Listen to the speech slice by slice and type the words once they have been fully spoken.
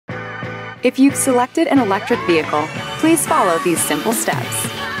If you've selected an electric vehicle, please follow these simple steps.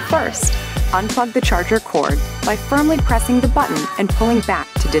 First, unplug the charger cord by firmly pressing the button and pulling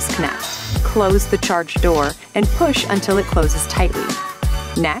back to disconnect. Close the charge door and push until it closes tightly.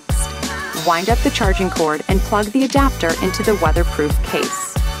 Next, wind up the charging cord and plug the adapter into the weatherproof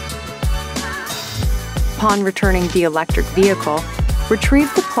case. Upon returning the electric vehicle,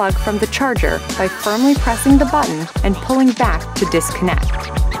 retrieve the plug from the charger by firmly pressing the button and pulling back to disconnect.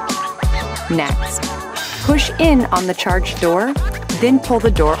 Next, push in on the charge door, then pull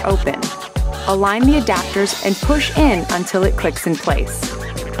the door open. Align the adapters and push in until it clicks in place.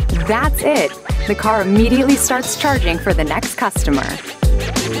 That's it! The car immediately starts charging for the next customer.